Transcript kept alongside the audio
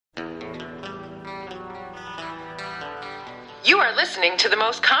You are listening to the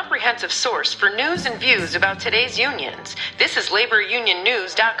most comprehensive source for news and views about today's unions. This is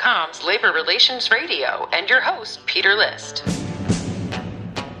LaborUnionNews.com's Labor Relations Radio and your host, Peter List.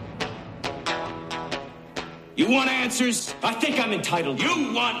 You want answers? I think I'm entitled.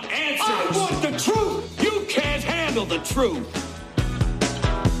 You want answers? I want the truth! You can't handle the truth!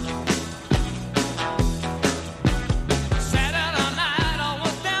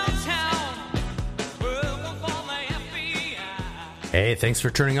 Hey, thanks for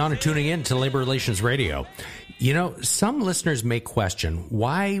turning on and tuning in to Labor Relations Radio. You know, some listeners may question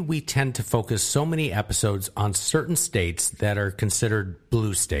why we tend to focus so many episodes on certain states that are considered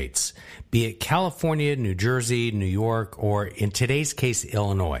blue states, be it California, New Jersey, New York, or in today's case,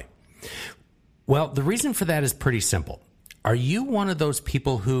 Illinois. Well, the reason for that is pretty simple. Are you one of those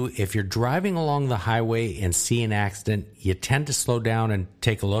people who, if you're driving along the highway and see an accident, you tend to slow down and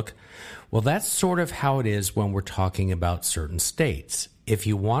take a look? Well, that's sort of how it is when we're talking about certain states. If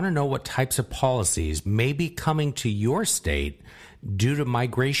you want to know what types of policies may be coming to your state due to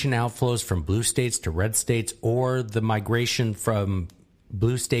migration outflows from blue states to red states, or the migration from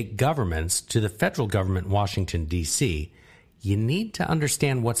blue state governments to the federal government in Washington, D.C., you need to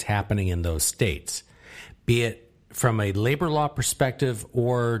understand what's happening in those states, be it from a labor law perspective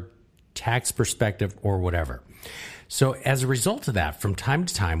or tax perspective or whatever. So as a result of that, from time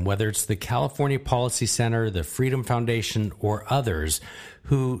to time, whether it's the California Policy Center, the Freedom Foundation, or others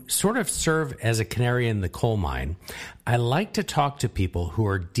who sort of serve as a canary in the coal mine, I like to talk to people who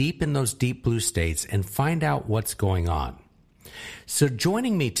are deep in those deep blue states and find out what's going on. So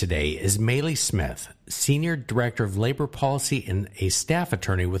joining me today is Mailee Smith, Senior Director of Labor Policy and a staff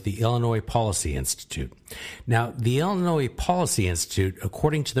attorney with the Illinois Policy Institute. Now, the Illinois Policy Institute,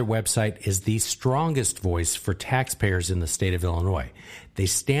 according to their website, is the strongest voice for taxpayers in the state of Illinois. They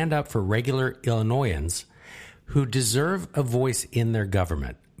stand up for regular Illinoisans who deserve a voice in their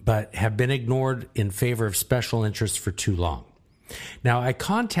government, but have been ignored in favor of special interests for too long. Now, I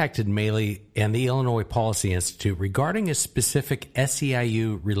contacted Mailee and the Illinois Policy Institute regarding a specific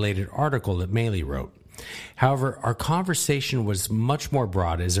SEIU-related article that Mailee wrote. However, our conversation was much more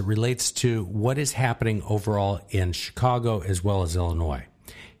broad as it relates to what is happening overall in Chicago as well as Illinois.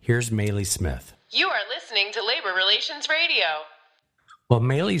 Here's Mailee Smith. You are listening to Labor Relations Radio. Well,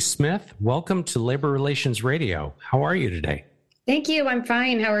 Mailee Smith, welcome to Labor Relations Radio. How are you today? Thank you. I'm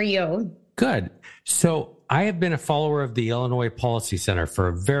fine. How are you? Good. So I have been a follower of the Illinois Policy Center for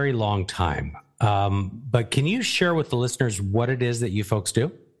a very long time. But can you share with the listeners what it is that you folks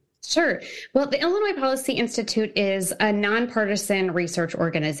do? Sure. Well, the Illinois Policy Institute is a nonpartisan research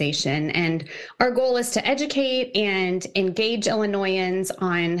organization, and our goal is to educate and engage Illinoisans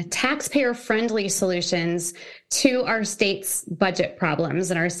on taxpayer-friendly solutions to our state's budget problems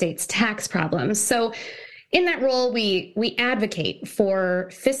and our state's tax problems. So in that role, we advocate for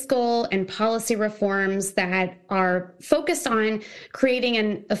fiscal and policy reforms that are focused on creating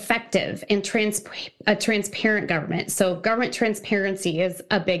an effective and transparent government. So government transparency is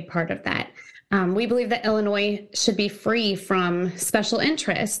a big part of that. We believe that Illinois should be free from special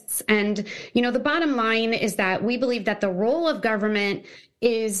interests. And, you know, the bottom line is that we believe that the role of government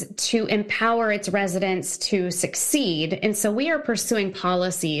is to empower its residents to succeed. And so we are pursuing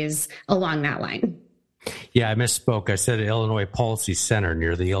policies along that line. Yeah, I misspoke. I said Illinois Policy Center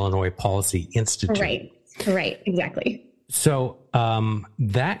near the Illinois Policy Institute. Right, exactly. So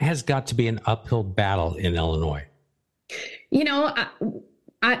that has got to be an uphill battle in Illinois. You know,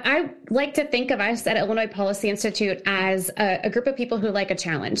 I like to think of us at Illinois Policy Institute as a group of people who like a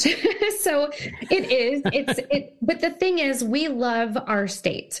challenge. So it is. But the thing is, we love our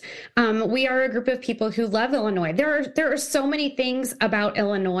state. We are a group of people who love Illinois. There are so many things about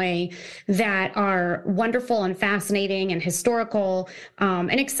Illinois that are wonderful and fascinating and historical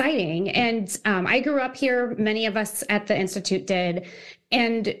and exciting. And I grew up here. Many of us at the Institute did.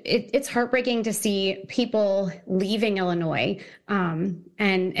 And it's heartbreaking to see people leaving Illinois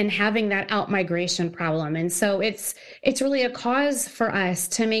and having that out-migration problem. And so it's really a cause for us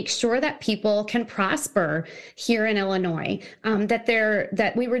to make sure that people can prosper here in Illinois,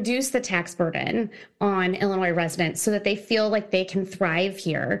 that we reduce the tax burden on Illinois residents so that they feel like they can thrive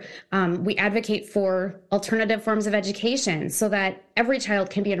here. We advocate for alternative forms of education so that every child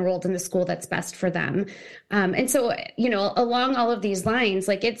can be enrolled in the school that's best for them. And so, you know, along all of these lines,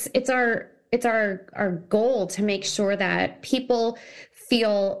 like it's our goal to make sure that people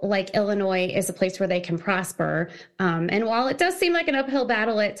feel like Illinois is a place where they can prosper. And while it does seem like an uphill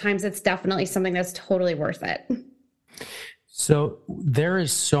battle at times, it's definitely something that's totally worth it. So there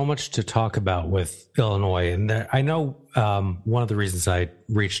is so much to talk about with Illinois. And I know one of the reasons I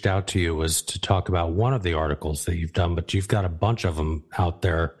reached out to you was to talk about one of the articles that you've done, but you've got a bunch of them out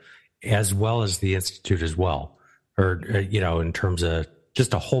there, as well as the Institute as well, or, in terms of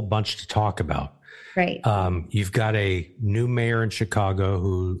just a whole bunch to talk about. Right. You've got a new mayor in Chicago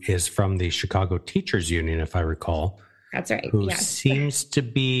who is from the Chicago Teachers Union, if I recall. That's right. Who yes. seems to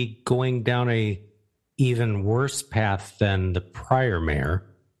be going down a even worse path than the prior mayor,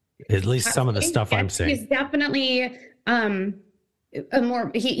 at least some of the stuff I'm saying. He's definitely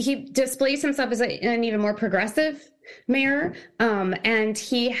he displays himself as an even more progressive mayor, and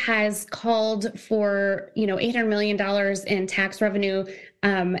he has called for $800 million in tax revenue,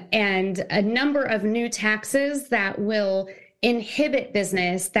 and a number of new taxes that will inhibit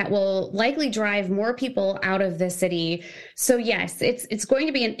business, that will likely drive more people out of the city. So yes, it's going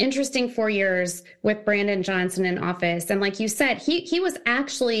to be an interesting 4 years with Brandon Johnson in office. And like you said, he was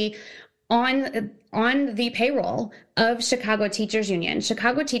actually on the payroll of Chicago Teachers Union.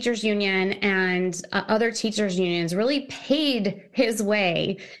 Chicago Teachers Union and other teachers unions really paid his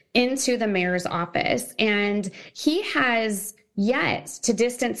way into the mayor's office. And he has yet to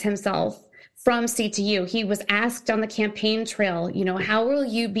distance himself from CTU. He was asked on the campaign trail, how will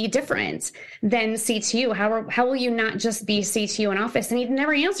you be different than CTU? How will you not just be CTU in office? And he'd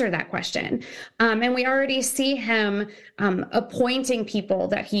never answered that question. And we already see him appointing people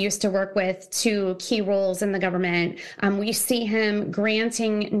that he used to work with to key roles in the government. We see him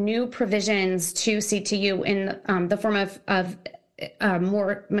granting new provisions to CTU in the form of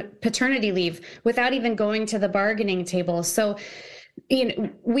more paternity leave without even going to the bargaining table. So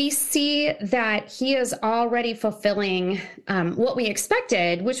we see that he is already fulfilling what we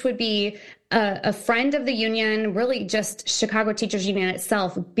expected, which would be a friend of the union, really just Chicago Teachers Union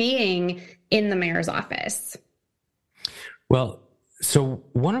itself being in the mayor's office. Well, so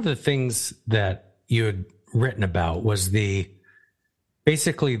one of the things that you had written about was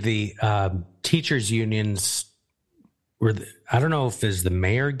basically the teachers unions I don't know if is the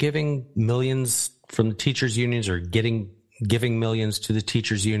mayor giving millions from the teachers unions or giving millions to the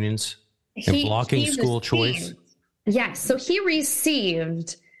teachers unions and blocking school choice? Yes. So he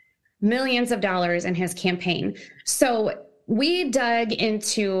received millions of dollars in his campaign. So we dug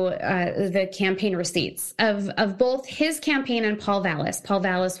into the campaign receipts of both his campaign and Paul Vallis. Paul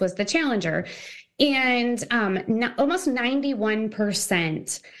Vallis was the challenger. And almost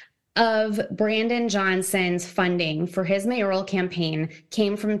 91% of Brandon Johnson's funding for his mayoral campaign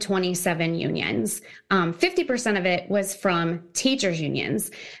came from 27 unions. 50% of it was from teachers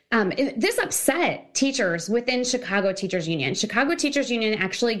unions. This upset teachers within Chicago Teachers Union. Chicago Teachers Union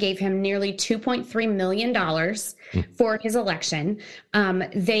actually gave him nearly $2.3 million for his election.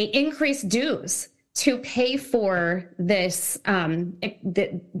 They increased dues to pay for this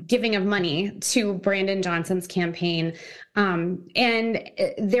the giving of money to Brandon Johnson's campaign. And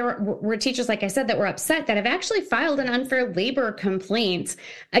there were teachers, like I said, that were upset that have actually filed an unfair labor complaint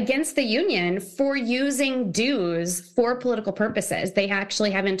against the union for using dues for political purposes. They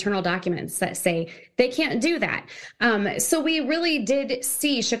actually have internal documents that say they can't do that. So we really did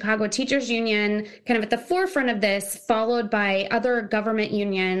see Chicago Teachers Union kind of at the forefront of this, followed by other government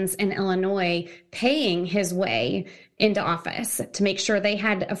unions in Illinois paying his way into office to make sure they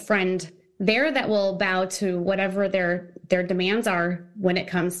had a friend there that will bow to whatever their demands are when it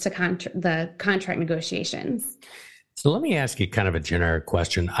comes to the contract negotiations. So let me ask you kind of a generic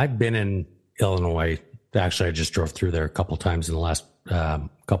question. I've been in Illinois. Actually, I just drove through there a couple times in the last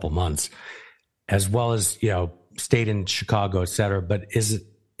couple months, as well as, stayed in Chicago, et cetera. But is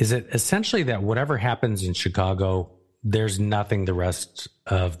it essentially that whatever happens in Chicago, there's nothing the rest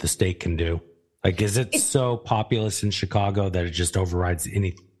of the state can do? Like, is it so populous in Chicago that it just overrides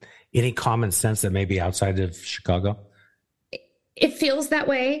any common sense that may be outside of Chicago? It feels that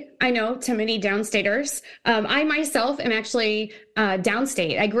way, I know, to many downstaters. I myself am actually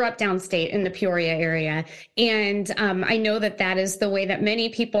downstate. I grew up downstate in the Peoria area. And I know that is the way that many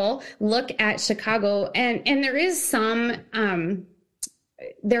people look at Chicago. And there is some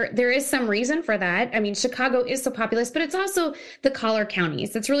there is some reason for that. I mean, Chicago is so populous, but it's also the collar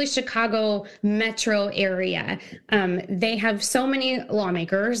counties. It's really Chicago metro area. They have so many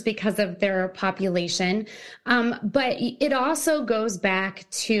lawmakers because of their population. But it also goes back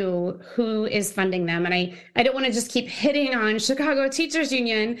to who is funding them. And I don't want to just keep hitting on Chicago Teachers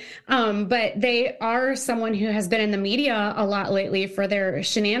Union, but they are someone who has been in the media a lot lately for their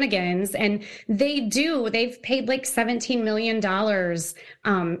shenanigans. And they've paid like $17 million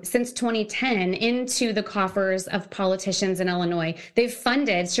since 2010 into the coffers of politicians in Illinois.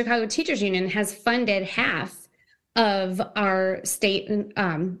 Chicago Teachers Union has funded half of our state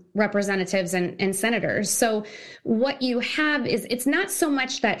representatives and senators. So what you have is, it's not so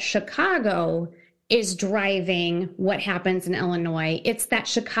much that Chicago is driving what happens in Illinois. It's that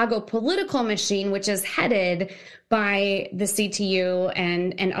Chicago political machine, which is headed by the CTU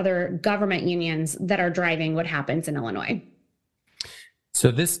and other government unions, that are driving what happens in Illinois.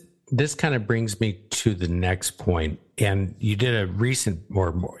 So this kind of brings me to the next point. And you did a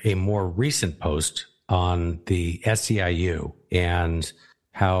more recent post on the SEIU and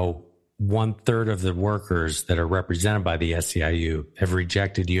how 1/3 of the workers that are represented by the SEIU have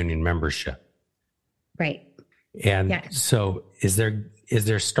rejected union membership. Right. And yes. So is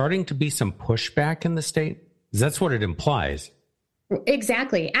there starting to be some pushback in the state? 'Cause that's what it implies.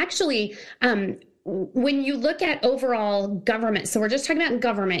 Exactly. Actually, when you look at overall government, so we're just talking about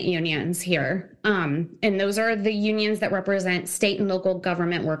government unions here, and those are the unions that represent state and local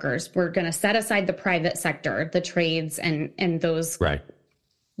government workers. We're going to set aside the private sector, the trades, and those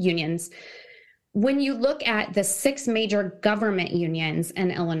unions. When you look at the 6 major government unions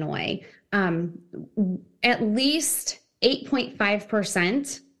in Illinois, at least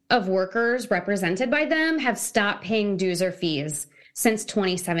 8.5% of workers represented by them have stopped paying dues or fees since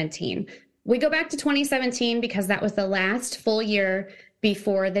 2017. We go back to 2017 because that was the last full year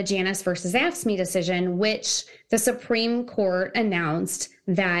before the Janus versus AFSCME decision, which the Supreme Court announced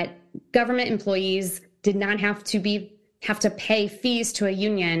that government employees did not have to pay fees to a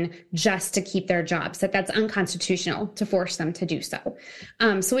union just to keep their jobs, that's unconstitutional to force them to do so.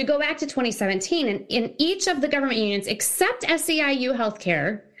 So we go back to 2017, and in each of the government unions, except SEIU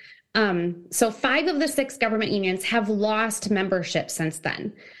Healthcare, so 5 of the 6 government unions have lost membership since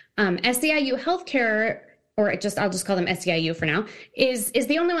then. SEIU Healthcare, or I'll just call them SEIU for now, is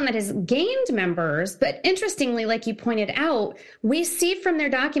the only one that has gained members. But interestingly, like you pointed out, we see from their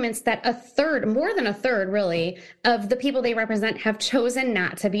documents that more than a third really, of the people they represent have chosen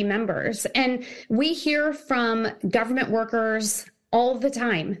not to be members. And we hear from government workers all the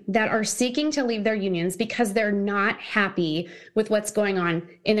time that are seeking to leave their unions because they're not happy with what's going on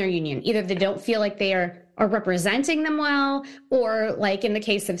in their union. Either they don't feel like they are representing them well, or like in the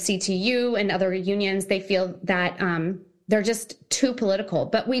case of CTU and other unions, they feel that they're just too political.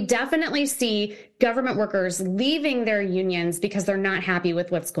 But we definitely see government workers leaving their unions because they're not happy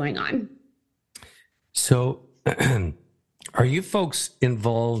with what's going on. So are you folks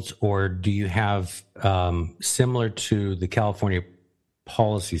involved, or do you have, similar to the California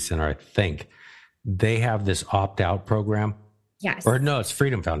Policy Center, I think, they have this opt-out program? Yes. Or no, it's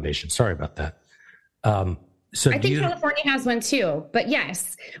Freedom Foundation. Sorry about that. So I think California has one too, but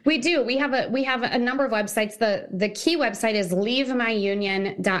yes, we do. We have a number of websites. The key website is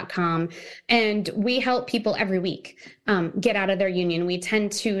leavemyunion.com, and we help people every week get out of their union. We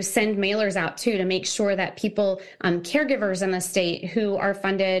tend to send mailers out too to make sure that people, caregivers in the state who are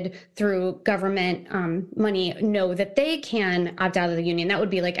funded through government money, know that they can opt out of the union. That would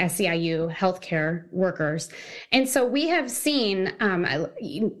be like SEIU healthcare workers. And so we have seen,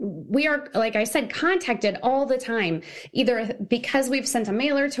 we are, like I said, contacted all the time, either because we've sent a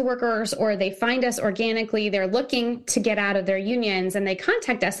mailer to workers or they find us organically. They're looking to get out of their unions and they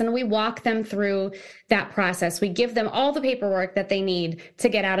contact us, and we walk them through that process. We give them all the paperwork that they need to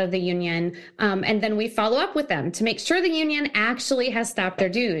get out of the union. And then we follow up with them to make sure the union actually has stopped their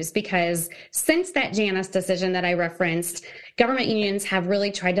dues, because since that Janus decision that I referenced, government unions have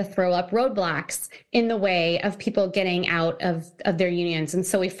really tried to throw up roadblocks in the way of people getting out of their unions. And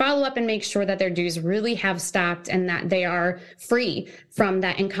so we follow up and make sure that their dues really have stopped and that they are free from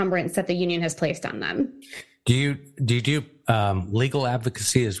that encumbrance that the union has placed on them. Do you do legal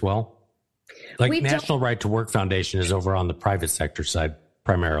advocacy as well? Like National Right to Work Foundation is over on the private sector side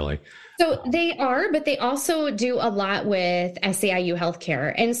primarily. So they are, but they also do a lot with SEIU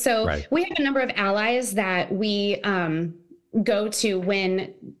Healthcare. And so we have a number of allies that we go to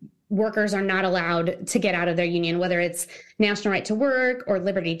when workers are not allowed to get out of their union, whether it's National Right to Work or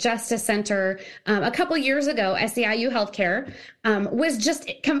Liberty Justice Center. A couple years ago, SEIU Healthcare was just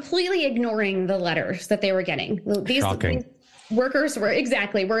completely ignoring the letters that they were getting. These workers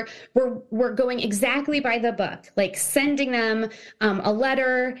we're going exactly by the book, like sending them a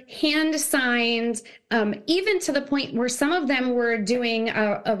letter, hand signed, even to the point where some of them were doing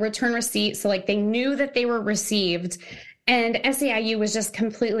a return receipt. So like they knew that they were received, and SEIU was just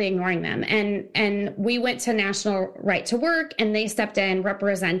completely ignoring them. And we went to National Right to Work, and they stepped in,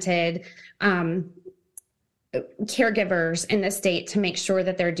 represented caregivers in the state to make sure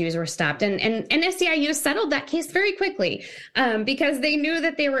that their dues were stopped. And SEIU settled that case very quickly because they knew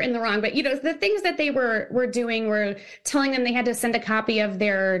that they were in the wrong. But, the things that they were doing were telling them they had to send a copy of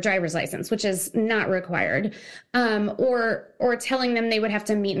their driver's license, which is not required, or telling them they would have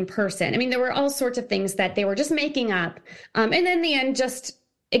to meet in person. I mean, there were all sorts of things that they were just making up. And then in the end, just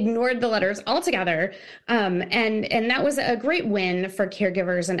ignored the letters altogether. And that was a great win for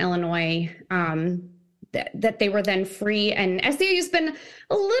caregivers in Illinois, that they were then free. And SEIU's been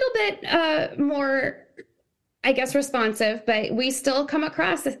a little bit more, I guess, responsive, but we still come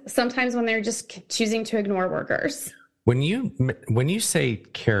across sometimes when they're just choosing to ignore workers. When you say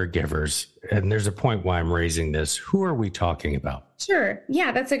caregivers, and there's a point why I'm raising this, who are we talking about? Sure.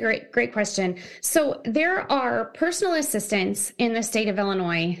 Yeah, that's a great question. So there are personal assistants in the state of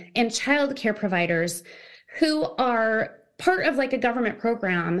Illinois and child care providers who are part of like a government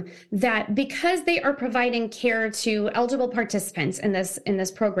program that, because they are providing care to eligible participants in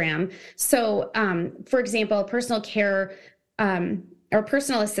this program. So, for example, personal care, or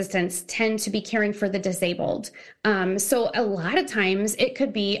personal assistants tend to be caring for the disabled. So a lot of times it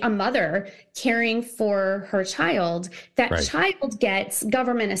could be a mother caring for her child. That Right. child gets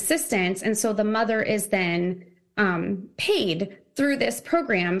government assistance. And so the mother is then paid through this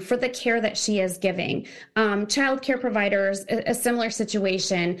program for the care that she is giving. Child care providers, a similar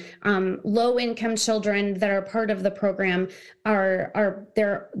situation. Low-income children that are part of the program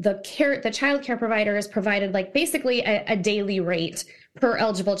the child care provider is provided like basically a daily rate per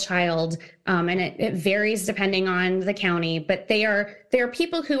eligible child, and it varies depending on the county. But they are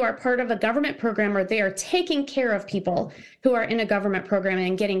people who are part of a government program, or they are taking care of people who are in a government program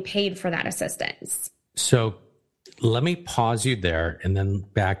and getting paid for that assistance. So let me pause you there and then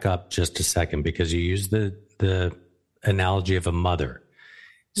back up just a second, because you used the analogy of a mother.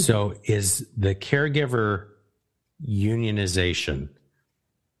 Mm-hmm. So is the caregiver unionization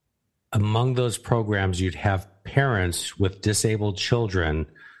among those programs? You'd have parents with disabled children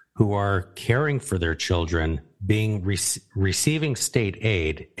who are caring for their children being receiving state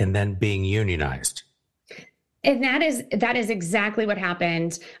aid and then being unionized. And that is exactly what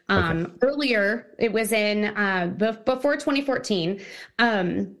happened. Earlier, it was in before 2014.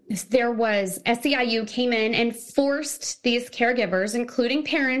 There was SEIU came in and forced these caregivers, including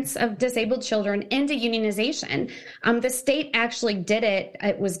parents of disabled children, into unionization. The state actually did it.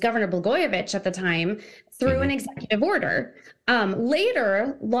 It was Governor Blagojevich at the time through an executive order.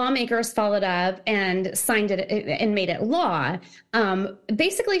 Later, lawmakers followed up and signed it and made it law,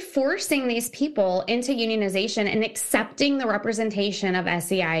 basically forcing these people into unionization and accepting the representation of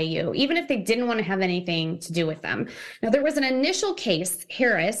SEIU, even if they didn't want to have anything to do with them. Now, there was an initial case,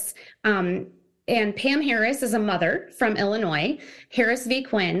 Harris, and Pam Harris is a mother from Illinois. Harris v.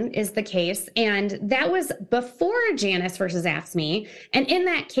 Quinn is the case. And that was before Janus versus AFSCME. And in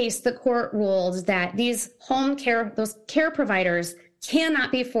that case, the court ruled that these those care providers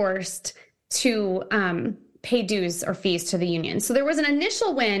cannot be forced to pay dues or fees to the union. So there was an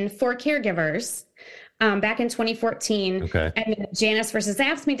initial win for caregivers back in 2014, and the Janus versus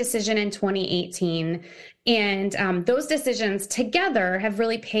AFSCME decision in 2018. And those decisions together have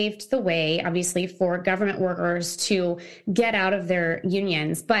really paved the way, obviously, for government workers to get out of their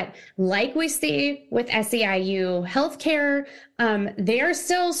unions. But like we see with SEIU healthcare, they are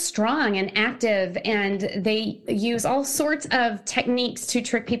still strong and active, and they use all sorts of techniques to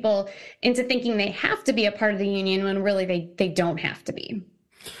trick people into thinking they have to be a part of the union when really they don't have to be.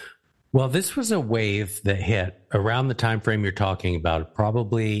 Well, this was a wave that hit around the time frame you're talking about,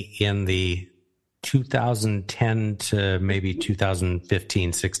 probably in the 2010 to maybe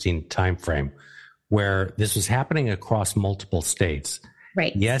 2015-16 timeframe, where this was happening across multiple states.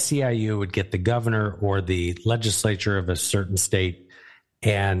 Right. The SEIU would get the governor or the legislature of a certain state,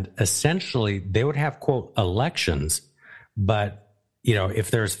 and essentially they would have, quote, elections. But, if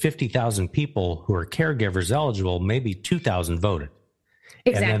there's 50,000 people who are caregivers eligible, maybe 2,000 voted.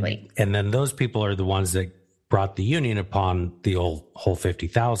 Exactly. And then those people are the ones that brought the union upon the whole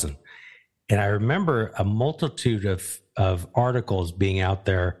 50,000. And I remember a multitude of articles being out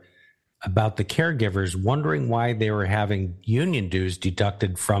there about the caregivers wondering why they were having union dues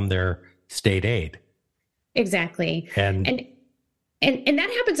deducted from their state aid. Exactly. And that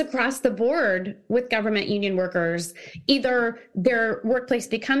happens across the board with government union workers. Either their workplace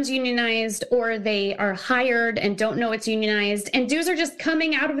becomes unionized, or they are hired and don't know it's unionized, and dues are just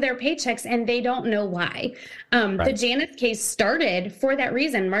coming out of their paychecks and they don't know why. Right. The Janus case started for that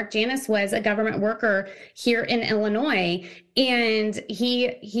reason. Mark Janus was a government worker here in Illinois, and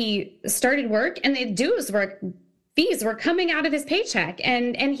he started work, and the dues were fees were coming out of his paycheck,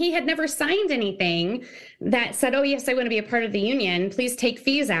 and he had never signed anything that said, oh yes, I want to be a part of the union, please take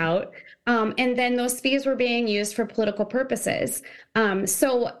fees out. And then those fees were being used for political purposes.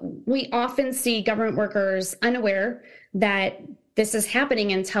 So we often see government workers unaware that this is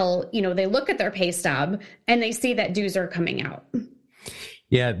happening until, they look at their pay stub and they see that dues are coming out.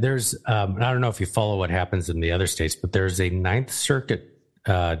 Yeah, there's, I don't know if you follow what happens in the other states, but there's a Ninth Circuit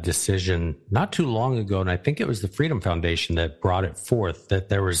decision not too long ago, and I think it was the Freedom Foundation that brought it forth, that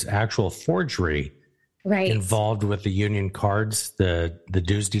there was actual forgery involved with the union cards, the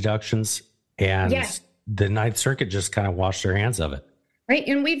dues deductions, and the Ninth Circuit just kind of washed their hands of it. Right,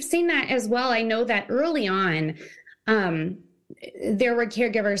 and we've seen that as well. I know that early on, there were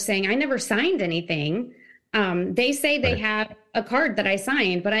caregivers saying, I never signed anything. They say they have a card that I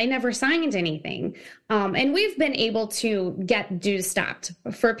signed, but I never signed anything. And we've been able to get dues stopped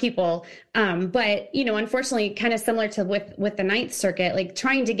for people. But, unfortunately, kind of similar to with the Ninth Circuit, like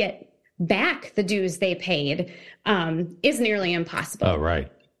trying to get back the dues they paid is nearly impossible. Oh,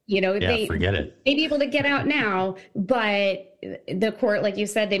 right. Forget it. They'd be able to get out now, but the court, like you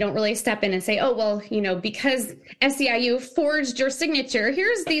said, they don't really step in and say, oh, well, because SEIU forged your signature,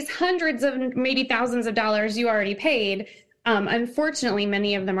 here's these hundreds of maybe thousands of dollars you already paid. Unfortunately,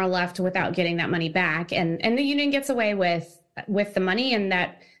 many of them are left without getting that money back. And the union gets away with the money and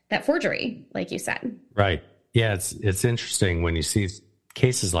that forgery, like you said. Right. Yeah, it's interesting when you see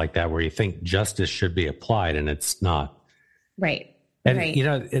cases like that where you think justice should be applied and it's not. Right. And,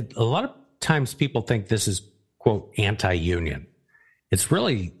 a lot of times people think this is, quote, anti-union. It's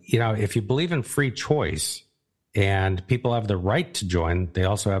really, if you believe in free choice and people have the right to join, they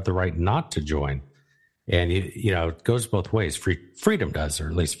also have the right not to join. And, it goes both ways. Freedom does, or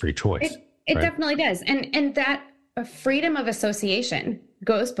at least free choice. It definitely does. And that freedom of association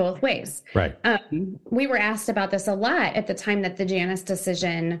goes both ways. Right. We were asked about this a lot at the time that the Janus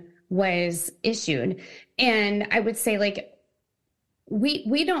decision was issued. And I would say,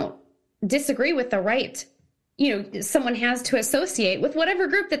 we don't disagree with the right, someone has to associate with whatever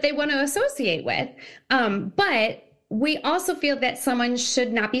group that they want to associate with. But we also feel that someone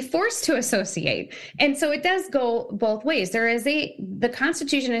should not be forced to associate. And so it does go both ways. The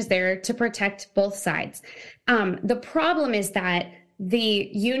Constitution is there to protect both sides. The problem is that the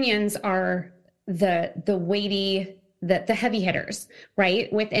unions are the weighty, the heavy hitters,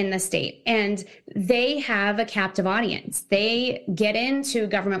 right, within the state. And they have a captive audience. They get into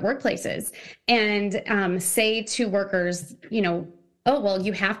government workplaces and say to workers, oh, well,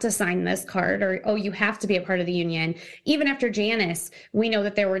 you have to sign this card, or, oh, you have to be a part of the union. Even after Janus, we know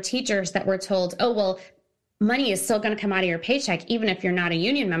that there were teachers that were told, oh, well, money is still going to come out of your paycheck, even if you're not a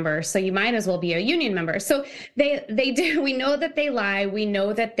union member. So you might as well be a union member. So they do. We know that they lie. We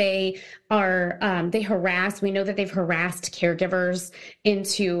know that they are, they harass. We know that they've harassed caregivers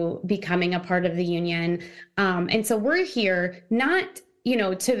into becoming a part of the union. And so we're here not,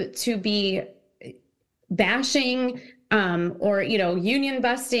 to be bashing or, union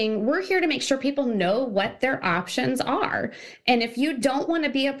busting. We're here to make sure people know what their options are. And if you don't want to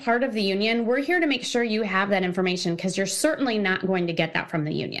be a part of the union, we're here to make sure you have that information, because you're certainly not going to get that from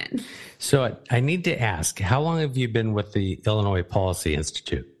the union. So I need to ask, how long have you been with the Illinois Policy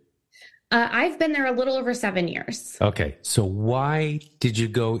Institute? I've been there a little over 7 years. Okay. So why did you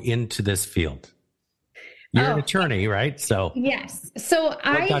go into this field? You're an attorney, right? So yes. So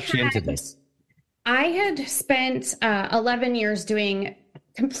what got you into this? I had spent 11 years doing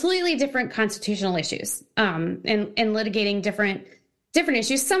completely different constitutional issues and litigating different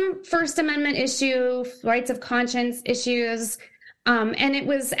issues, some First Amendment issue, rights of conscience issues. And it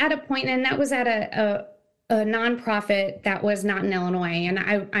was at a point, and that was at a nonprofit that was not in Illinois.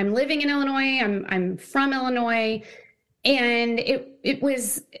 And I'm living in Illinois. I'm from Illinois. And it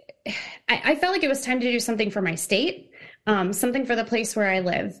was, I felt like it was time to do something for my state, something for the place where I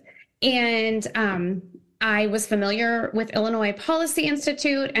live. And I was familiar with Illinois Policy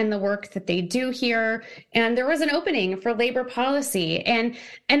Institute and the work that they do here. And there was an opening for labor policy. And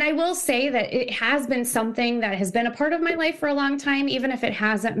I will say that it has been something that has been a part of my life for a long time, even if it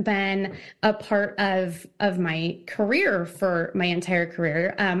hasn't been a part of my career for my entire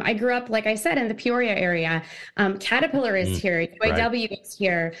career. I grew up, like I said, in the Peoria area. Caterpillar is here. UAW is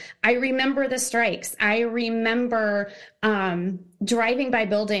here. I remember the strikes. I remember driving by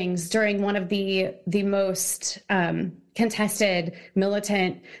buildings during one of the most contested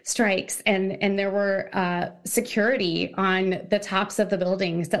militant strikes, and there were security on the tops of the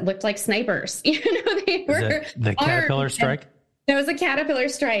buildings that looked like snipers. They were the Caterpillar strike. There was a Caterpillar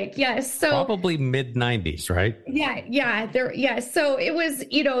strike. Yes. So Probably mid 90s, right? Yeah. So it was,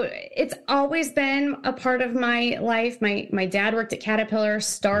 it's always been a part of my life. My dad worked at Caterpillar,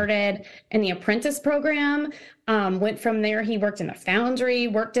 started in the apprentice program, went from there. He worked in a foundry,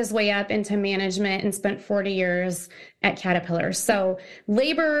 worked his way up into management, and spent 40 years at Caterpillar. So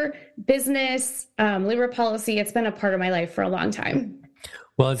labor, business, labor policy, it's been a part of my life for a long time.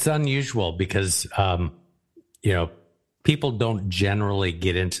 Well, it's unusual because, people don't generally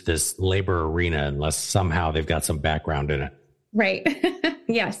get into this labor arena unless somehow they've got some background in it. Right.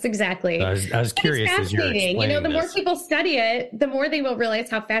 Yes, exactly. So I was curious as you're explaining the more people study it, the more they will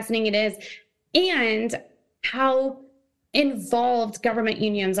realize how fascinating it is and how involved government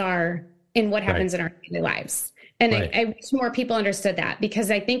unions are in what happens in our daily lives. And I wish more people understood that, because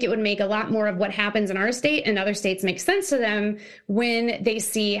I think it would make a lot more of what happens in our state and other states make sense to them when they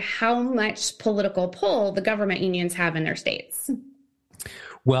see how much political pull the government unions have in their states.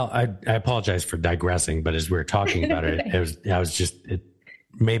 Well, I apologize for digressing, but as we were talking about it, it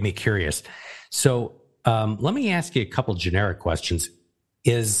made me curious. So let me ask you a couple generic questions.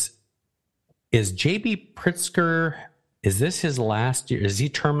 Is J.B. Pritzker, is this his last year? Is he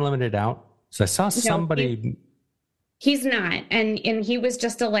term limited out? So I saw somebody... No, he's not. And he was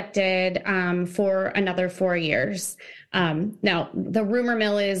just elected for another 4 years. Now, the rumor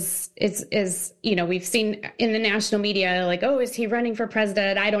mill is, we've seen in the national media, like, oh, is he running for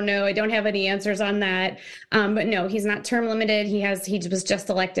president? I don't know. I don't have any answers on that. But no, he's not term limited. He was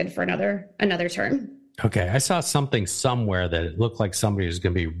just elected for another term. Okay. I saw something somewhere that it looked like somebody was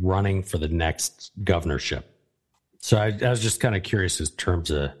going to be running for the next governorship. So I was just kind of curious in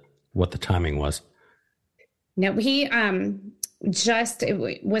terms of what the timing was. No, he just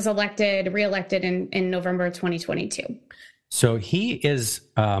was reelected in November 2022. So he is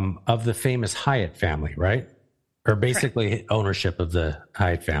of the famous Hyatt family, right? Or basically Correct. Ownership of the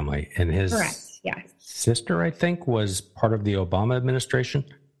Hyatt family. And his sister, I think, was part of the Obama administration.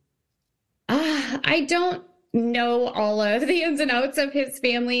 I don't know all of the ins and outs of his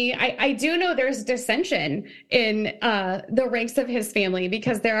family. I do know there's dissension in the ranks of his family,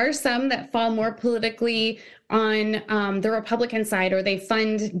 because there are some that fall more politically on the Republican side, or they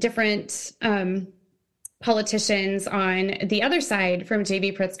fund different politicians on the other side from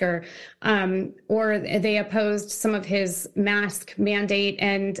J.B. Pritzker, or they opposed some of his mask mandate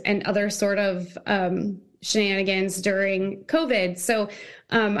and other sort of shenanigans during COVID. So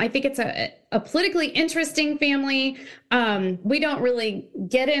I think it's a politically interesting family. We don't really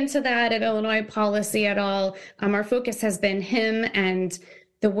get into that at Illinois Policy at all. Our focus has been him and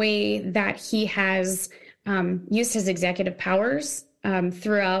the way that he has used his executive powers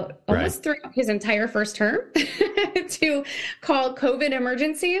throughout his entire first term to call COVID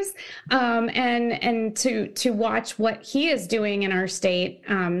emergencies, and to watch what he is doing in our state.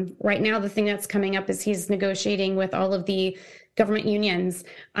 Right now, the thing that's coming up is he's negotiating with all of the government unions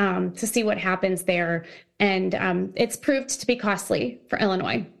to see what happens there. And it's proved to be costly for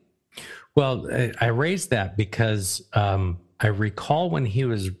Illinois. Well, I raised that because I recall when he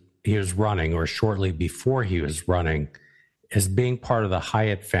was running, or shortly before he was running, as being part of the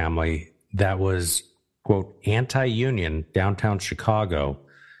Hyatt family that was, quote, anti-union downtown Chicago,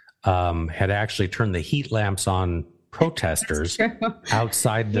 had actually turned the heat lamps on protesters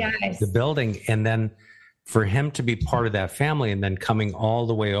outside the building. And then for him to be part of that family and then coming all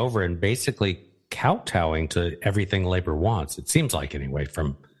the way over and basically kowtowing to everything labor wants, it seems like, anyway,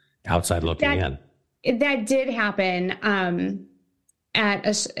 from outside looking in. That did happen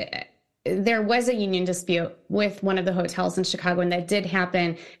there was a union dispute with one of the hotels in Chicago, and that did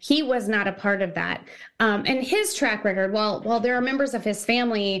happen. He was not a part of that. And his track record, while there are members of his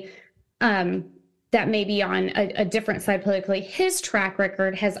family that may be on a different side politically, his track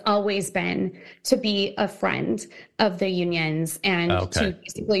record has always been to be a friend of the unions and to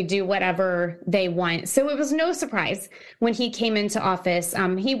basically do whatever they want. So it was no surprise when he came into office.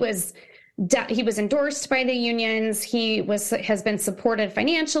 He was endorsed by the unions. He has been supported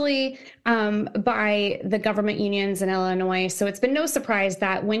financially by the government unions in Illinois. So it's been no surprise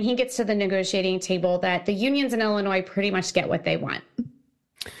that when he gets to the negotiating table, that the unions in Illinois pretty much get what they want.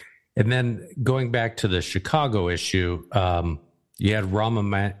 And then going back to the Chicago issue, you had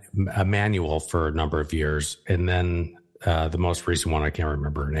Rahm Emanuel for a number of years, and then the most recent one, I can't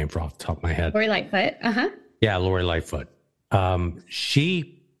remember her name off the top of my head. Lori Lightfoot. Yeah, Lori Lightfoot.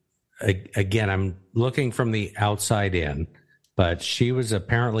 She. Again, I'm looking from the outside in, but she was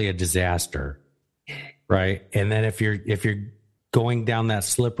apparently a disaster, right? And then if you're going down that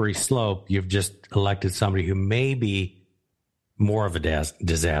slippery slope, you've just elected somebody who may be more of a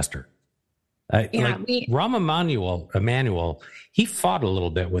disaster. Rahm Emanuel, he fought a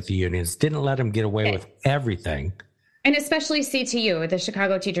little bit with the unions, didn't let him get away with everything. And especially CTU, the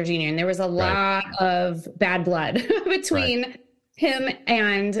Chicago Teachers Union, there was a lot of bad blood between him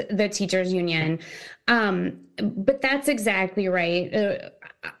and the teachers union. But that's exactly right.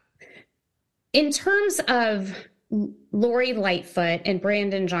 In terms of Lori Lightfoot and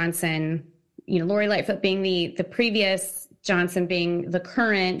Brandon Johnson, Lori Lightfoot being the previous, Johnson being the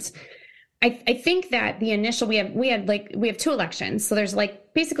current, I think that the initial, we have two elections. So there's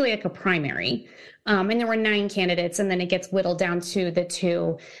basically a primary, and there were 9 candidates, and then it gets whittled down to the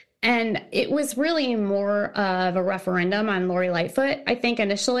 2. And it was really more of a referendum on Lori Lightfoot, I think,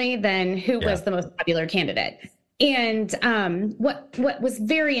 initially, than who was the most popular candidate. And what was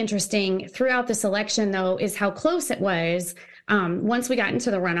very interesting throughout this election, though, is how close it was once we got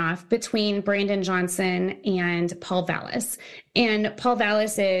into the runoff between Brandon Johnson and Paul Vallas. And Paul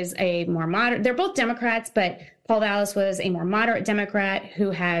Vallas is a more moderate, they're both Democrats, but Paul Vallas was a more moderate Democrat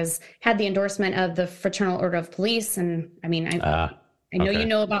who has had the endorsement of the Fraternal Order of Police. And I mean, I know you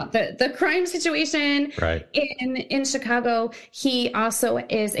know about the crime situation in Chicago. He also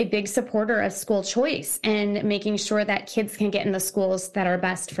is a big supporter of school choice and making sure that kids can get in the schools that are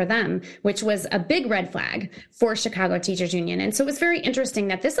best for them, which was a big red flag for Chicago Teachers Union. And so it was very interesting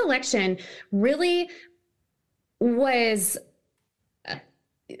that this election really was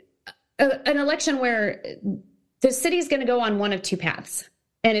an election where the city is going to go on one of two paths.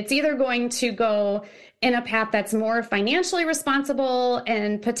 And it's either going to go in a path that's more financially responsible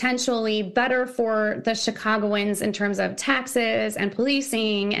and potentially better for the Chicagoans in terms of taxes and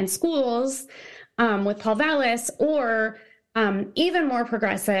policing and schools with Paul Vallas, or even more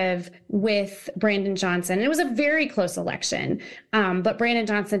progressive with Brandon Johnson. It was a very close election, but Brandon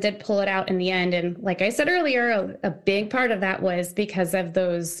Johnson did pull it out in the end. And like I said earlier, a big part of that was because of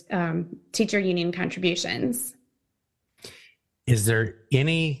those teacher union contributions. Is there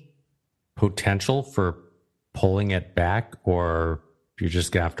any potential for pulling it back, or you're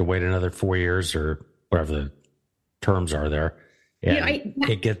just going to have to wait another 4 years or whatever the terms are there? And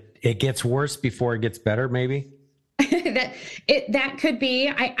it gets worse before it gets better, maybe? that could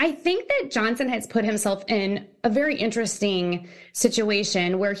be. I think that Johnson has put himself in a very interesting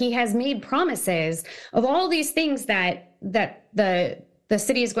situation where he has made promises of all these things that the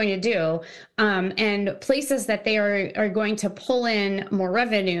city is going to do, and places that they are going to pull in more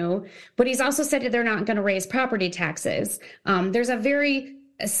revenue. But he's also said that they're not going to raise property taxes. There's a very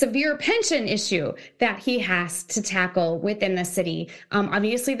severe pension issue that he has to tackle within the city.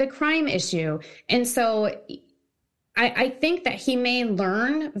 Obviously, the crime issue. And so I think that he may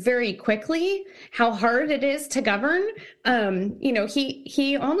learn very quickly how hard it is to govern.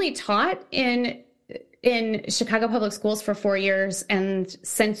 He only taught in Chicago Public Schools for 4 years, and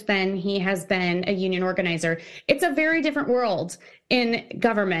since then he has been a union organizer. It's a very different world in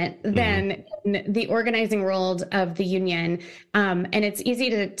government than in the organizing world of the union, and it's easy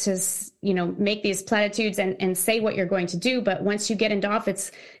to make these platitudes and say what you're going to do, but once you get into office,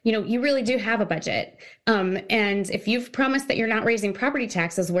 you really do have a budget, and if you've promised that you're not raising property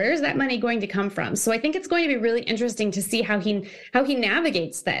taxes, where is that money going to come from? So I think it's going to be really interesting to see how he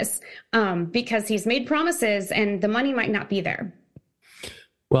navigates this, because he's made promises and the money might not be there.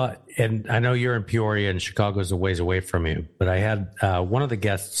 Well, and I know you're in Peoria and Chicago's a ways away from you, but I had one of the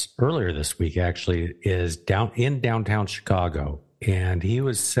guests earlier this week actually is in downtown Chicago. And he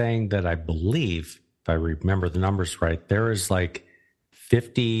was saying that, I believe, if I remember the numbers right, there is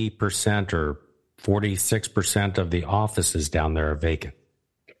 50% or 46% of the offices down there are vacant.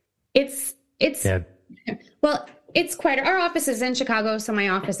 It's quite, our office is in Chicago. So my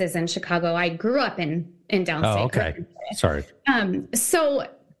office is in Chicago. I grew up in downstate. Oh, okay. Sorry. So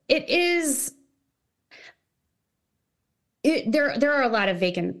it is, there are a lot of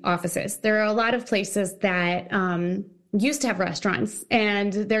vacant offices. There are a lot of places that used to have restaurants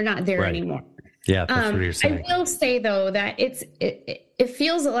and they're not there anymore. Yeah, that's what you're saying. I will say, though, that it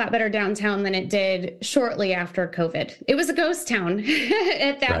feels a lot better downtown than it did shortly after COVID. It was a ghost town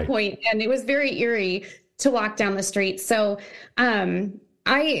at that point, and it was very eerie to walk down the street. So I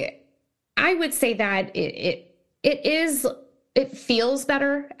would say that it feels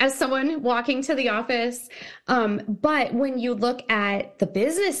better as someone walking to the office. But when you look at the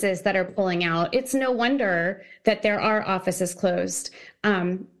businesses that are pulling out, it's no wonder that there are offices closed.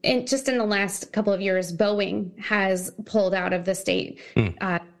 And just in the last couple of years, Boeing has pulled out of the state.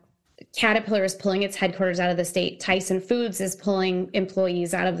 Caterpillar is pulling its headquarters out of the state. Tyson Foods is pulling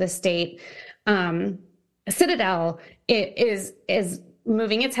employees out of the state. Citadel is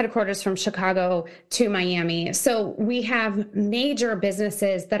moving its headquarters from Chicago to Miami. So we have major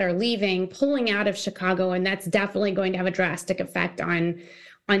businesses that are leaving, pulling out of Chicago, and that's definitely going to have a drastic effect on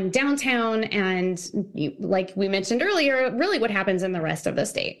downtown and, like we mentioned earlier, really what happens in the rest of the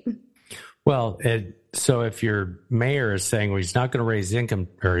state. Well, so if your mayor is saying, well, he's not going to raise income,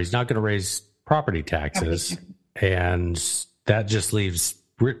 or he's not going to raise property taxes, and that just leaves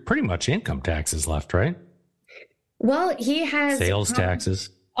pretty much income taxes left, right? Well, he has sales taxes,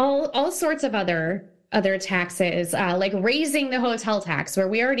 all sorts of other taxes, like raising the hotel tax, where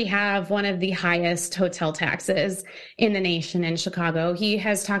we already have one of the highest hotel taxes in the nation in Chicago. He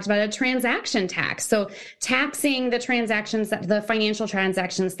has talked about a transaction tax, so taxing the the financial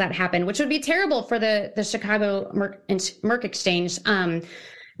transactions that happen, which would be terrible for the Chicago Merc Exchange.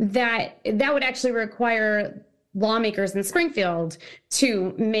 That would actually require lawmakers in Springfield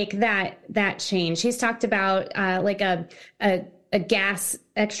to make that change. He's talked about like a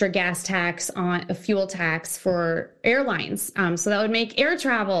extra gas tax, on a fuel tax for airlines. So that would make air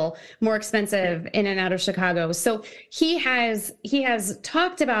travel more expensive in and out of Chicago. So he has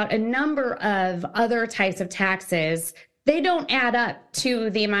talked about a number of other types of taxes. They don't add up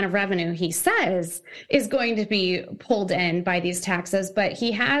to the amount of revenue he says is going to be pulled in by these taxes, but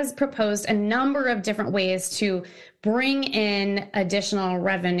he has proposed a number of different ways to bring in additional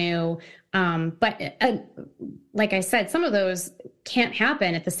revenue. But like I said, some of those can't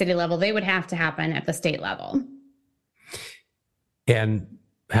happen at the city level. They would have to happen at the state level. And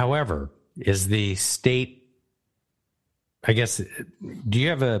however, is the state, I guess, do you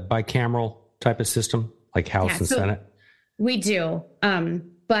have a bicameral type of system like House and Senate? We do,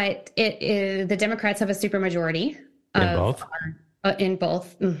 but the Democrats have a supermajority in both. In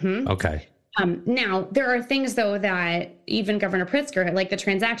both. Mm-hmm. Okay. Now there are things though that even Governor Pritzker, like the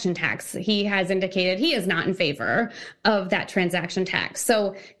transaction tax, he has indicated he is not in favor of that transaction tax.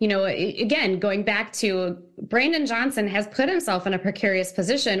 So, again, going back to Brandon Johnson has put himself in a precarious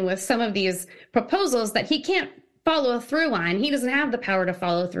position with some of these proposals that he can't follow through on. He doesn't have the power to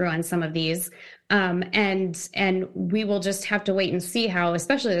follow through on some of these. And we will just have to wait and see how,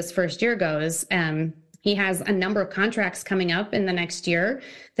 especially this first year goes. He has a number of contracts coming up in the next year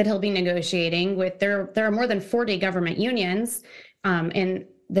that he'll be negotiating with. There are more than 40 government unions in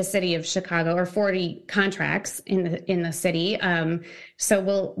the city of Chicago, or 40 contracts in the city.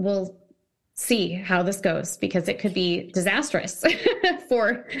 So we'll see how this goes, because it could be disastrous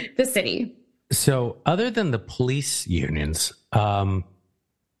for the city. So other than the police unions,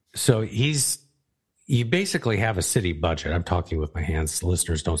 you basically have a city budget. I'm talking with my hands. The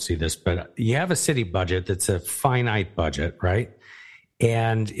listeners don't see this, but you have a city budget that's a finite budget, right?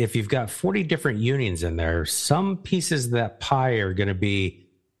 And if you've got 40 different unions in there, some pieces of that pie are going to be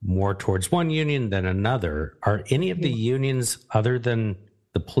more towards one union than another. Are any of the unions other than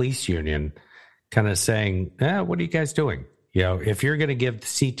the police union kind of saying, what are you guys doing? If you're going to give the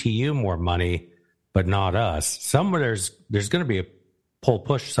CTU more money, but not us, there's going to be a pull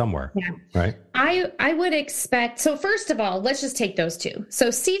push somewhere, right? I would expect. So first of all, let's just take those two. So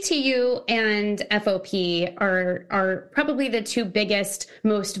CTU and FOP are probably the two biggest,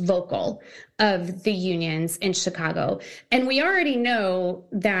 most vocal of the unions in Chicago. And we already know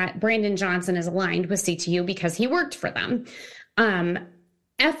that Brandon Johnson is aligned with CTU because he worked for them.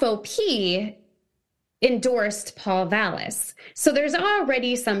 FOP endorsed Paul Vallis. So there's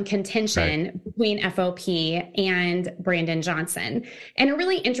already some contention between FOP and Brandon Johnson. And a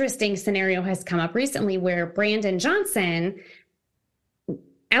really interesting scenario has come up recently where Brandon Johnson,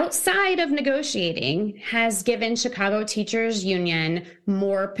 outside of negotiating, has given Chicago Teachers Union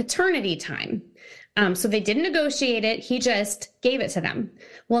more paternity time. So they didn't negotiate it. He just gave it to them.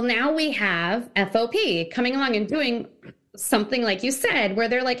 Well, now we have FOP coming along and doing something like you said, where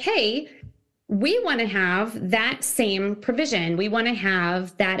they're like, hey, we want to have that same provision. We want to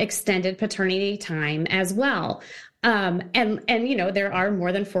have that extended paternity time as well. And there are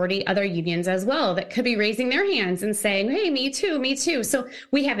more than 40 other unions as well that could be raising their hands and saying, hey, me too, me too. So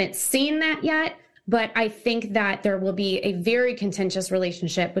we haven't seen that yet, but I think that there will be a very contentious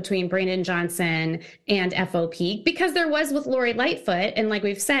relationship between Brandon Johnson and FOP, because there was with Lori Lightfoot. And like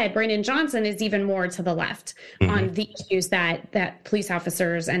we've said, Brandon Johnson is even more to the left on the issues that police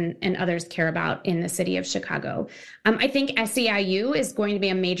officers and others care about in the city of Chicago. I think SEIU is going to be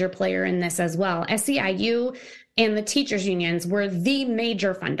a major player in this as well. SEIU and the teachers unions were the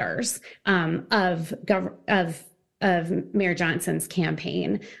major funders of Mayor Johnson's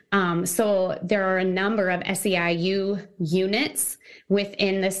campaign. So there are a number of SEIU units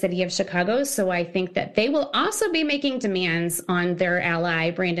within the city of Chicago. So I think that they will also be making demands on their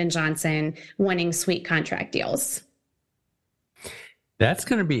ally, Brandon Johnson, wanting sweet contract deals. That's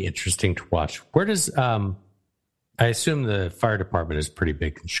going to be interesting to watch. Where does, I assume the fire department is pretty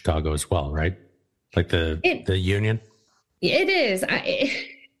big in Chicago as well, right? Like the union? It is.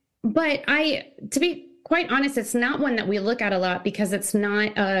 But to be quite honest, it's not one that we look at a lot because it's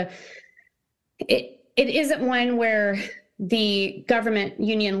not, it isn't one where the government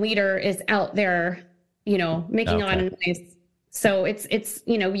union leader is out there, making a lot of noise. So it's,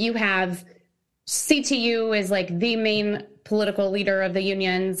 you have CTU is like the main political leader of the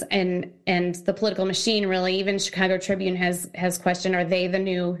unions and the political machine, really. Even Chicago Tribune has questioned, are they the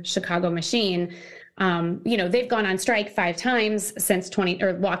new Chicago machine? They've gone on strike 5 times since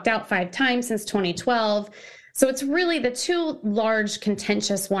walked out 5 times since 2012. So it's really the two large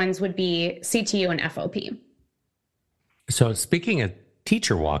contentious ones would be CTU and FOP. So speaking of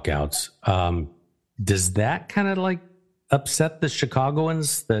teacher walkouts, does that kind of like upset the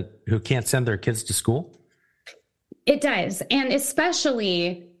Chicagoans who can't send their kids to school? It does. And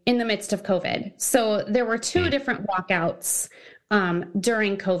especially in the midst of COVID. So there were 2 different walkouts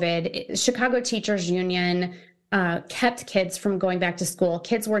during COVID. Chicago Teachers Union kept kids from going back to school.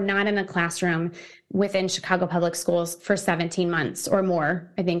 Kids were not in a classroom within Chicago Public Schools for 17 months or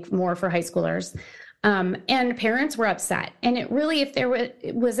more, I think more for high schoolers. And parents were upset. And it really, if there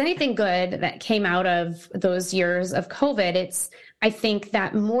was anything good that came out of those years of COVID, I think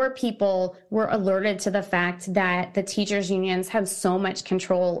that more people were alerted to the fact that the teachers unions have so much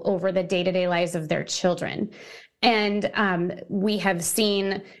control over the day-to-day lives of their children. And we have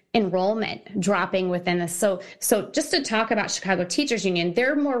seen enrollment dropping within this. So just to talk about Chicago Teachers Union,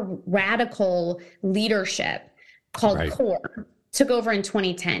 their more radical leadership called CORE took over in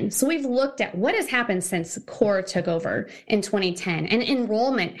 2010. So we've looked at what has happened since CORE took over in 2010, and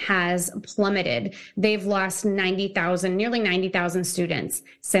enrollment has plummeted. They've lost nearly 90,000 students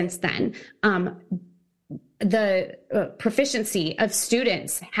since then. The proficiency of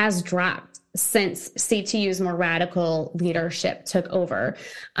students has dropped since CTU's more radical leadership took over.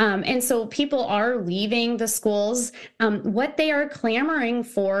 And so people are leaving the schools. What they are clamoring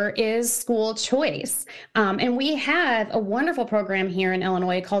for is school choice. And we have a wonderful program here in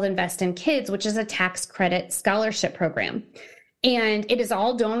Illinois called Invest in Kids, which is a tax credit scholarship program. And it is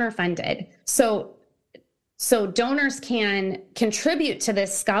all donor funded. So donors can contribute to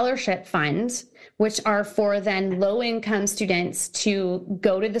this scholarship fund, which are for then low-income students to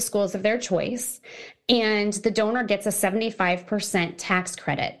go to the schools of their choice, and the donor gets a 75% tax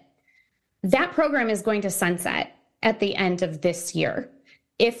credit. That program is going to sunset at the end of this year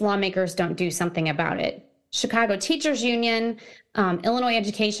if lawmakers don't do something about it. Chicago Teachers Union, Illinois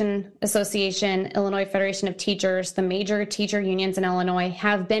Education Association, Illinois Federation of Teachers, the major teacher unions in Illinois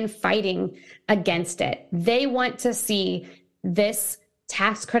have been fighting against it. They want to see this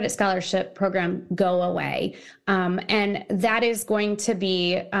tax credit scholarship program go away. And that is going to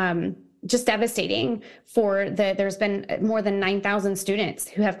be just devastating there's been more than 9,000 students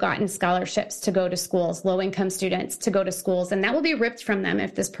who have gotten scholarships to go to schools, low-income students to go to schools, and that will be ripped from them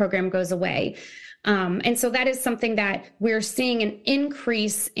if this program goes away. And so that is something that we're seeing an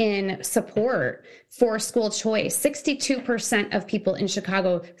increase in support for school choice. 62% of people in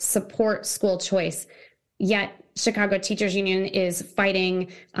Chicago support school choice, yet Chicago Teachers Union is fighting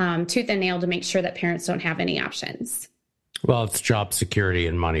tooth and nail to make sure that parents don't have any options. Well, it's job security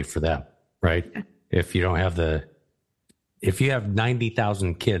and money for them, right? Yeah. If you have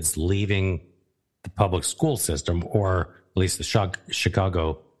 90,000 kids leaving the public school system, or at least the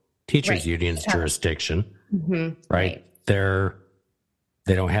Chicago Teachers Union's jurisdiction, right?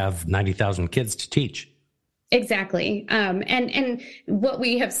 They don't have 90,000 kids to teach. Exactly. And what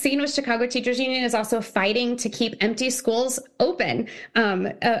we have seen with Chicago Teachers Union is also fighting to keep empty schools open.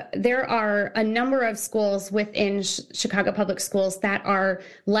 There are a number of schools within Chicago Public Schools that are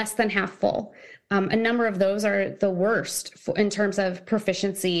less than half full. A number of those are the worst in terms of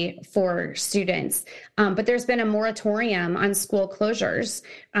proficiency for students. But there's been a moratorium on school closures.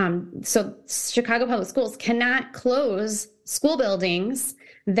 So Chicago Public Schools cannot close school buildings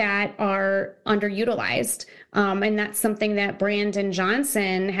that are underutilized. And that's something that Brandon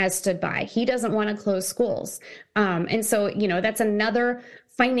Johnson has stood by. He doesn't want to close schools. And so, that's another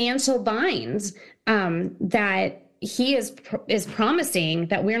financial bind that he is promising,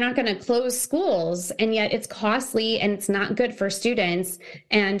 that we're not going to close schools, and yet it's costly and it's not good for students,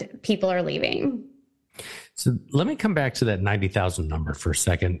 and people are leaving. So let me come back to that 90,000 number for a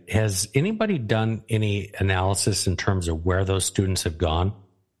second. Has anybody done any analysis in terms of where those students have gone?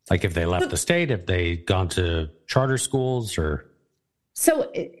 Like if they left the state, have they gone to charter schools or?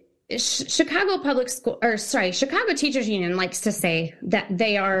 So Chicago Teachers Union likes to say that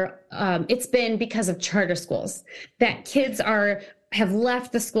they are, it's been because of charter schools that kids are have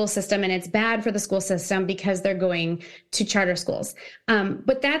left the school system, and it's bad for the school system because they're going to charter schools.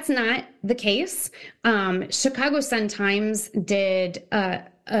 But that's not the case. Chicago Sun-Times did a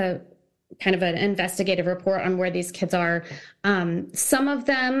kind of an investigative report on where these kids are. Some of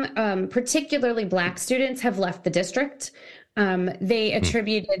them, particularly Black students, have left the district. They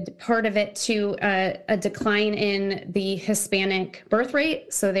attributed part of it to a decline in the Hispanic birth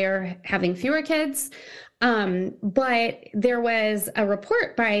rate, so they're having fewer kids. But there was a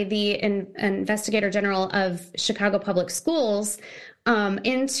report by the Investigator General of Chicago Public Schools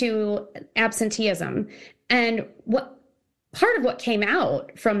into absenteeism. And part of what came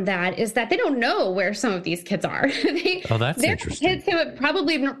out from that is that they don't know where some of these kids are. That's interesting. Kids who have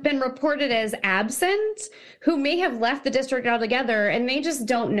probably been reported as absent, who may have left the district altogether, and they just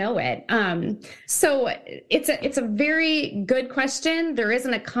don't know it. So it's a very good question. There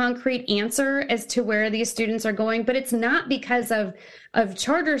isn't a concrete answer as to where these students are going, but it's not because of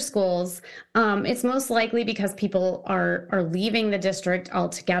charter schools. It's most likely because people are leaving the district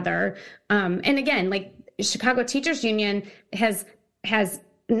altogether. And again, like, Chicago Teachers Union has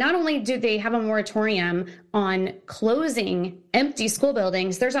not only do they have a moratorium on closing empty school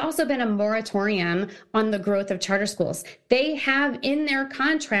buildings, there's also been a moratorium on the growth of charter schools. They have in their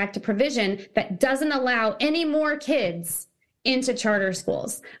contract a provision that doesn't allow any more kids into charter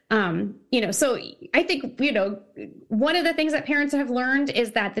schools. So I think, one of the things that parents have learned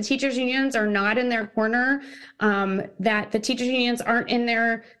is that the teachers unions are not in their corner, that the teachers unions aren't in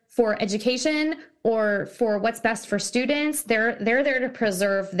there for education or for what's best for students. They're there to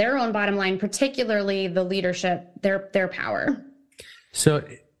preserve their own bottom line, particularly the leadership, their power. So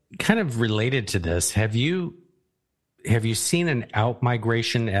kind of related to this, have you seen an out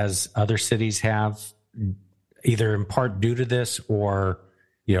migration as other cities have, either in part due to this or,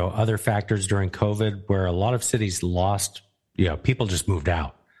 other factors during COVID, where a lot of cities lost, people just moved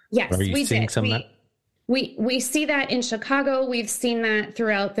out? Yes, are you seeing some of that? We see that in Chicago. We've seen that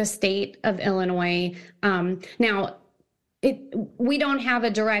throughout the state of Illinois. Now, we don't have a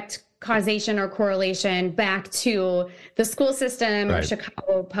direct causation or correlation back to the school system or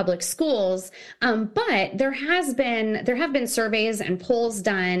Chicago public schools, but there have been surveys and polls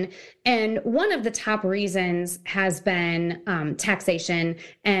done, and one of the top reasons has been taxation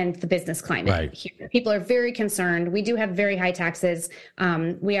and the business climate here. People are very concerned. We do have very high taxes.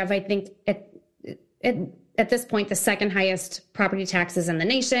 We have, I think, at this point, the second highest property taxes in the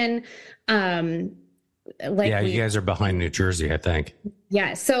nation. You guys are behind New Jersey, I think.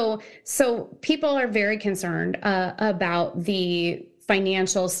 Yeah. So people are very concerned about the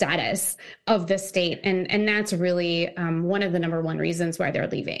financial status of the state. And that's really one of the number one reasons why they're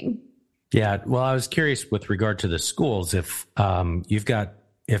leaving. Yeah. Well, I was curious with regard to the schools, if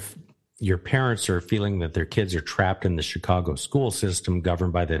your parents are feeling that their kids are trapped in the Chicago school system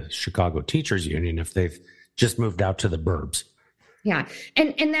governed by the Chicago Teachers Union, if they've just moved out to the burbs. Yeah.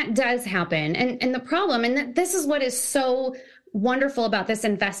 And that does happen. And the problem, and this is what is so wonderful about this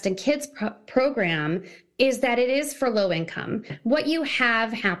Invest in Kids program, is that it is for low income. What you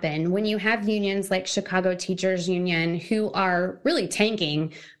have happen when you have unions like Chicago Teachers Union, who are really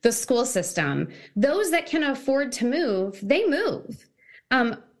tanking the school system, those that can afford to move, they move.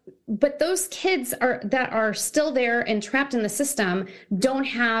 But those kids that are still there and trapped in the system don't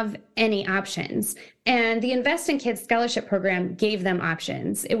have any options. And the Invest in Kids Scholarship Program gave them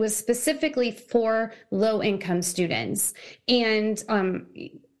options. It was specifically for low-income students. And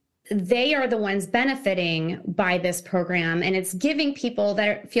they are the ones benefiting by this program. And it's giving people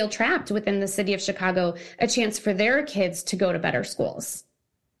that feel trapped within the city of Chicago a chance for their kids to go to better schools.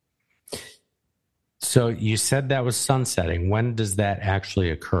 So you said that was sunsetting. When does that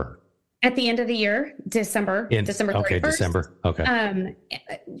actually occur? At the end of the year, December 31st. Okay, December. Okay.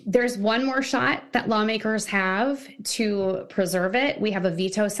 There's one more shot that lawmakers have to preserve it. We have a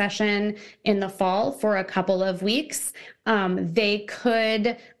veto session in the fall for a couple of weeks. They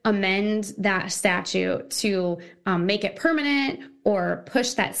could amend that statute to make it permanent or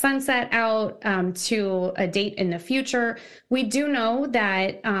push that sunset out to a date in the future. We do know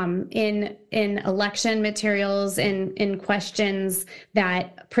that in election materials, in questions,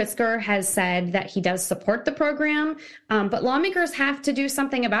 that Pritzker has said that he does support the program, but lawmakers have to do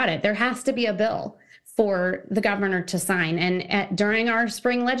something about it. There has to be a bill for the governor to sign. And during our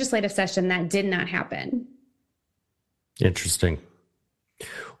spring legislative session, that did not happen. Interesting.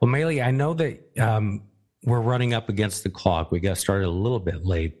 Well, Mailee, I know that we're running up against the clock. We got started a little bit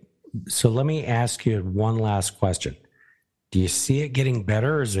late. So let me ask you one last question. Do you see it getting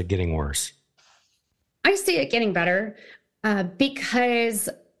better or is it getting worse? I see it getting better because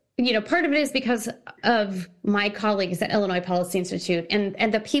part of it is because of my colleagues at Illinois Policy Institute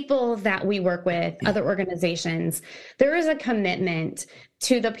and the people that we work with, other organizations. There is a commitment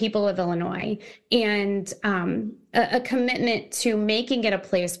to the people of Illinois and a commitment to making it a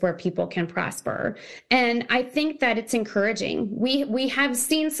place where people can prosper. And I think that it's encouraging. We have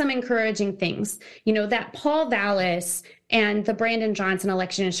seen some encouraging things, that Paul Vallis and the Brandon Johnson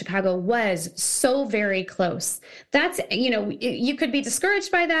election in Chicago was so very close. That's, you could be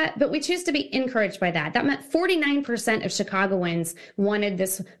discouraged by that, but we choose to be encouraged by that. That meant 49% of Chicagoans wanted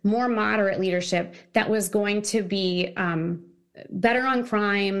this more moderate leadership that was going to be better on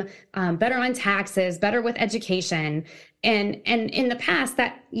crime, better on taxes, better with education. And in the past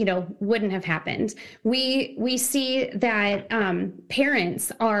that, wouldn't have happened. We see that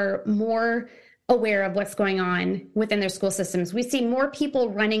parents are more aware of what's going on within their school systems. We see more people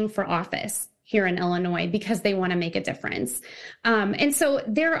running for office here in Illinois because they want to make a difference. And so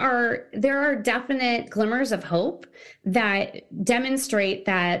there are definite glimmers of hope that demonstrate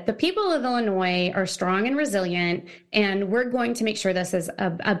that the people of Illinois are strong and resilient, and we're going to make sure this is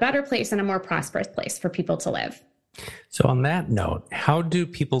a better place and a more prosperous place for people to live. So on that note, how do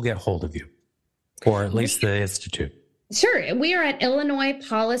people get hold of you, or at least the Institute? Sure. We are at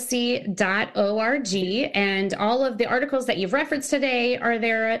illinoispolicy.org, and all of the articles that you've referenced today are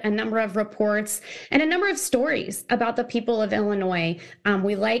there, a number of reports and a number of stories about the people of Illinois.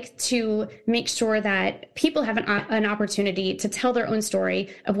 We like to make sure that people have an opportunity to tell their own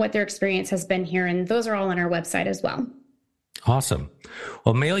story of what their experience has been here, and those are all on our website as well. Awesome.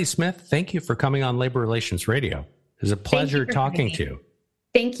 Well, Mailee Smith, thank you for coming on Labor Relations Radio. It was a pleasure talking to you.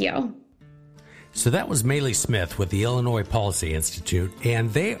 Thank you. So that was Mailee Smith with the Illinois Policy Institute,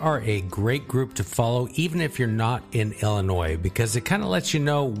 and they are a great group to follow even if you're not in Illinois, because it kind of lets you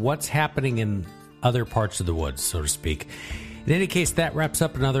know what's happening in other parts of the woods, so to speak. In any case, that wraps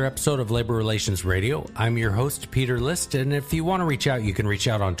up another episode of Labor Relations Radio. I'm your host, Peter List, and if you want to reach out, you can reach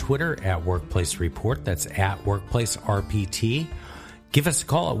out on Twitter at Workplace Report. That's at Workplace RPT. Give us a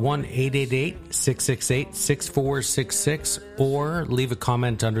call at 1-888-668-6466 or leave a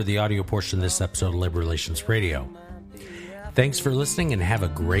comment under the audio portion of this episode of Labor Relations Radio. Thanks for listening and have a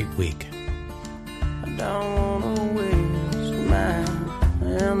great week. I don't want to waste my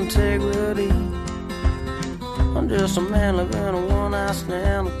integrity. I'm just a man living a one-night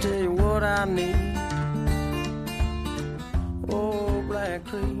stand. I'll tell you what I need. Oh, Black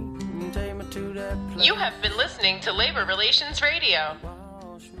Creek. You have been listening to Labor Relations Radio.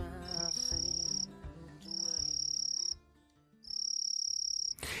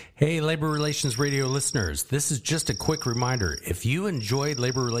 Hey, Labor Relations Radio listeners, this is just a quick reminder. If you enjoyed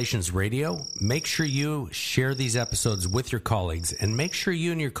Labor Relations Radio, make sure you share these episodes with your colleagues, and make sure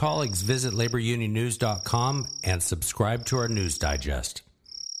you and your colleagues visit laborunionnews.com and subscribe to our news digest.